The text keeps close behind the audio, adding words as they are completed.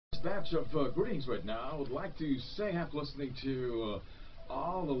batch of greetings right now. I would like to say happy listening to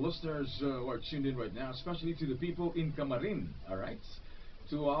all the listeners who are tuned in right now, especially to the people in Camarin, alright?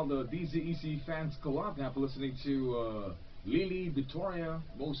 To all the DZEC fans club, happy listening to Lily, Victoria,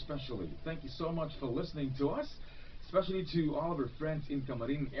 most especially. Thank you so much for listening to us, especially to all of our friends in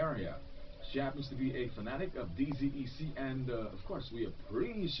Camarin area. She happens to be a fanatic of DZEC, and of course, we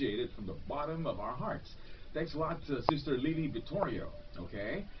appreciate it from the bottom of our hearts. Thanks a lot, Sister Lily Vittorio.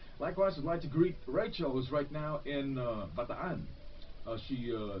 Okay. Likewise, I'd like to greet Rachel, who's right now in Bataan.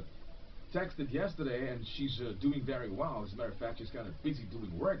 She texted yesterday, and she's doing very well. As a matter of fact, she's kind of busy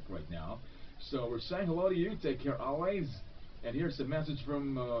doing work right now. So we're saying hello to you. Take care always. And here's a message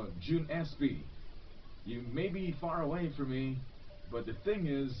from June SB. You may be far away from me, but the thing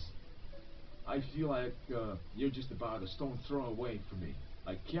is, I feel like you're just about a stone throw away from me.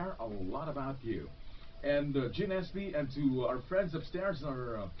 I care a lot about you. And June SB, and to our friends upstairs in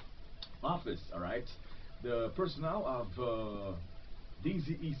our office, alright? The personnel of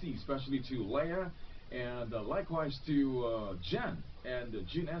DZEC, especially to Leah, and likewise to Jen and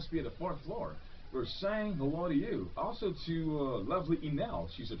June SB at the 4th floor. We're saying hello to you. Also to lovely Inel,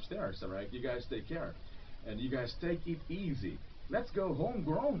 she's upstairs, alright? You guys take care. And you guys take it easy. Let's go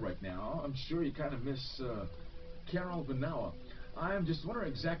homegrown right now. I'm sure you kind of miss Carol Vanilla. I'm just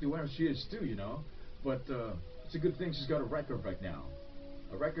wondering exactly where she is too, you know. But it's a good thing she's got a record right now.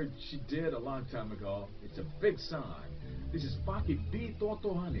 A record she did a long time ago. It's a big sign. This is Bakit Di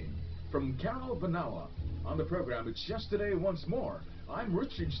Totohanin from Carol Vanilla. On the program, it's Yesterday Once More. I'm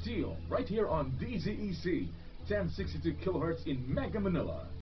Richard Steele, right here on DZEC, 1062 kilohertz in Mega Manila.